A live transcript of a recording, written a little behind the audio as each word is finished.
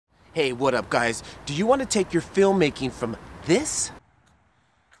Hey, what up guys? Do you want to take your filmmaking from this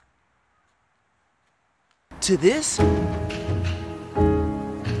to this?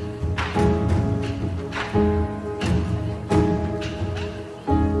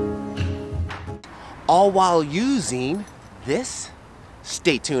 All while using this?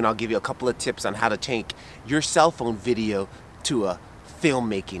 Stay tuned, I'll give you a couple of tips on how to take your cell phone video to a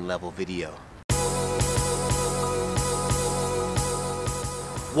filmmaking level video.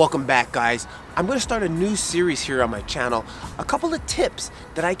 Welcome back guys. I'm going to start a new series here on my channel. A couple of tips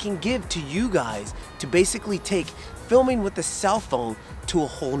that I can give to you guys to basically take filming with a cell phone to a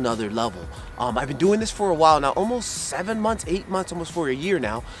whole nother level. I've been doing this for a while now, almost 7 months, 8 months, almost for a year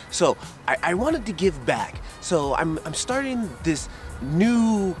now. So I wanted to give back. So I'm starting this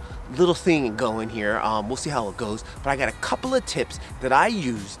new little thing going here. We'll see how it goes. But I got a couple of tips that I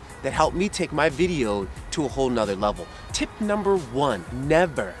use that help me take my video to a whole nother level. Tip number one,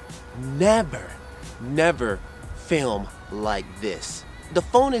 never film like this. The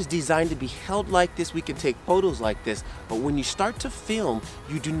phone is designed to be held like this. We can take photos like this, but when you start to film,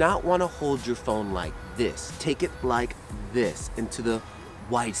 you do not want to hold your phone like this. Take it like this into the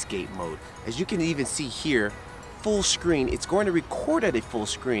widescape mode. As you can even see here, full screen, it's going to record at a full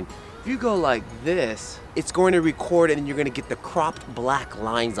screen. If you go like this, it's going to record and you're going to get the cropped black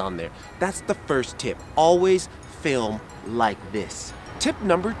lines on there. That's the first tip. Always film like this. Tip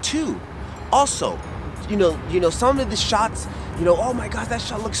number two, also, you know, some of the shots, oh my God, that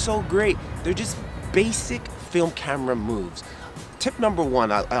shot looks so great. They're just basic film camera moves. Tip number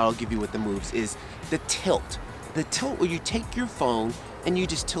one I'll give you with the moves is the tilt. The tilt where you take your phone and you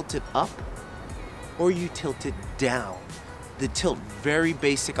just tilt it up or you tilt it down. The tilt, very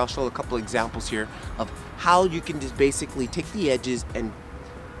basic. I'll show a couple of examples here of how you can just basically take the edges and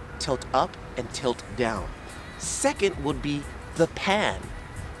tilt up and tilt down. Second would be the pan.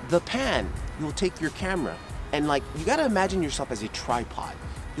 The pan, you'll take your camera and you gotta imagine yourself as a tripod.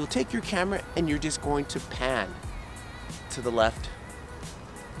 You'll take your camera and you're just going to pan to the left,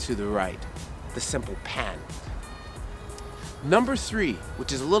 to the right. The simple pan. Number three,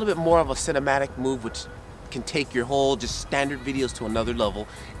 which is a little bit more of a cinematic move, which can take your whole just standard videos to another level,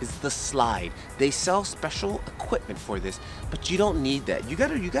 is the slide. They sell special equipment for this, but you don't need that. You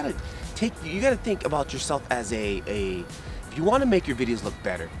gotta think about yourself as if you want to make your videos look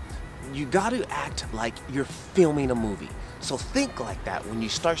better, you gotta act like you're filming a movie. So think like that when you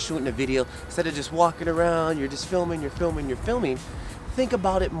start shooting a video. Instead of just walking around, you're just filming, you're filming. Think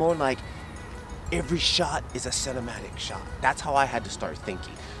about it more like every shot is a cinematic shot. That's how I had to start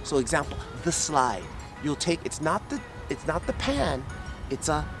thinking. So example, the slide. You'll take, it's not the pan, it's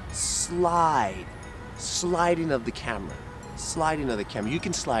a slide. Sliding of the camera. Sliding of the camera. You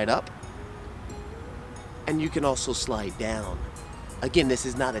can slide up and you can also slide down. Again, this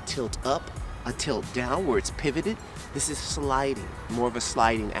is not a tilt up, a tilt down where it's pivoted. This is sliding, more of a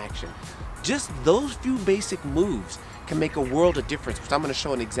sliding action. Just those few basic moves can make a world of difference, which I'm going to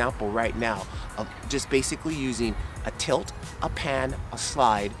show an example right now of just basically using a tilt, a pan, a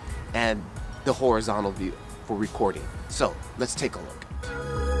slide, and the horizontal view for recording. So let's take a look.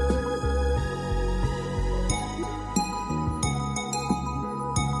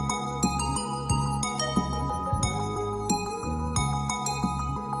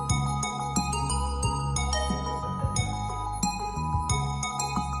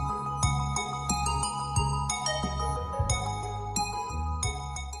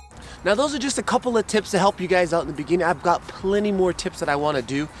 Now those are just a couple of tips to help you guys out in the beginning. I've got plenty more tips that I want to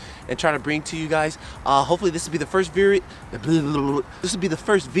do and try to bring to you guys. Hopefully this will be the first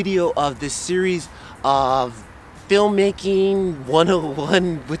video of this series of filmmaking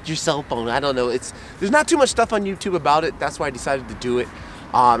 101 with your cell phone. I don't know, there's not too much stuff on YouTube about it. That's why I decided to do it.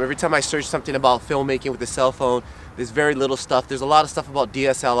 Every time I search something about filmmaking with a cell phone, there's very little stuff. There's a lot of stuff about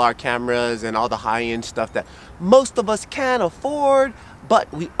DSLR cameras and all the high-end stuff that most of us can't afford, but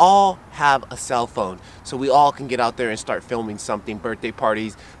we all have a cell phone. So we all can get out there and start filming something, birthday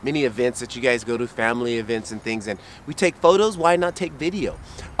parties, many events that you guys go to, family events and things, and we take photos. Why not take video?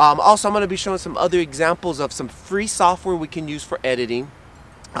 Also, I'm going to be showing some other examples of some free software we can use for editing.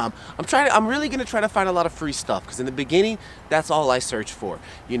 I'm really gonna try to find a lot of free stuff, because in the beginning, that's all I searched for.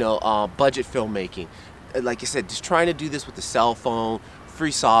 Budget filmmaking. Like I said, just trying to do this with the cell phone,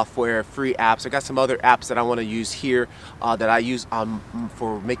 free software, free apps. I got some other apps that I want to use here that I use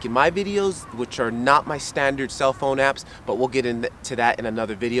for making my videos, which are not my standard cell phone apps, but we'll get into that in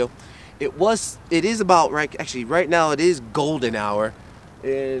another video. It is about, actually right now it is golden hour,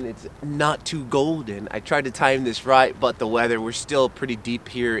 and it's not too golden. I tried to time this right, but the weather, we're still pretty deep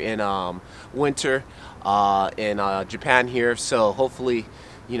here in winter in Japan here, so hopefully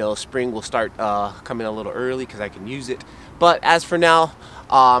you know, spring will start coming a little early because I can use it. But as for now,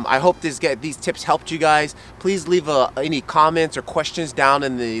 I hope these tips helped you guys. Please leave any comments or questions down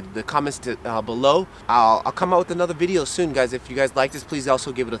in the comments below. I'll come out with another video soon, guys. If you guys like this, please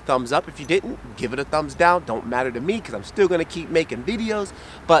also give it a thumbs up. If you didn't, give it a thumbs down. Don't matter to me because I'm still going to keep making videos.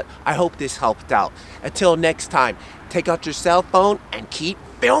 But I hope this helped out. Until next time, take out your cell phone and keep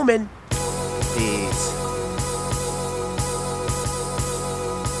filming. Peace.